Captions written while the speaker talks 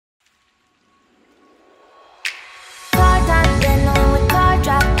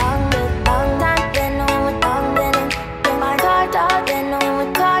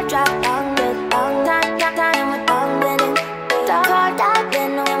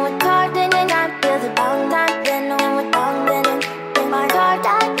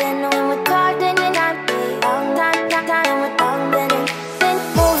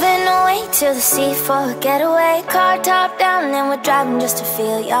the sea for a getaway. Car top down and we're driving just to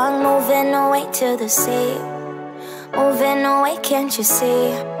feel young. Moving away to the sea, moving away, can't you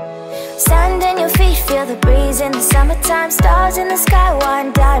see? Sand in your feet, feel the breeze in the summertime. Stars in the sky,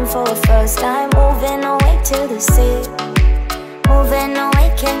 one dime for a first time. Moving away to the sea, moving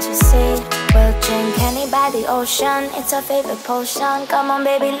away, can't you see? We'll drink honey by the ocean, it's our favorite potion. Come on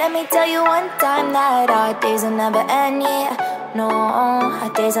baby, let me tell you one time that our days will never end, yeah. No, our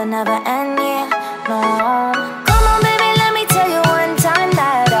days will never end, yeah. No. Come on baby, let me tell you one time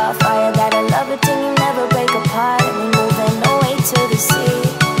that our fire got a love it till you never break apart. And we moving away to the sea,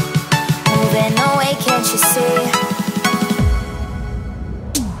 moving away, can't you see?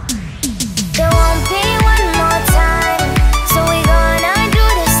 There won't be one more time, so we gonna do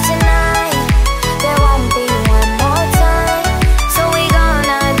this tonight. There won't be one more time, so we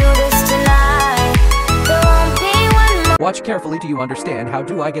gonna do this tonight. There won't be one more. Watch carefully. Do you understand? How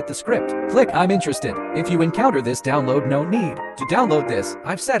do I get the script? Click I'm interested. If you encounter this, download. No need to download this.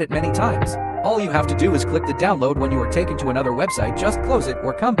 I've said it many times. All you have to do is click the download. When you are taken to another website, just close it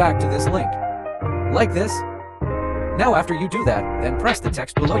or come back to this link. Like this. Now after you do that, then press the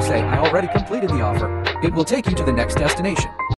text below, say I already completed the offer. It will take you to the next destination.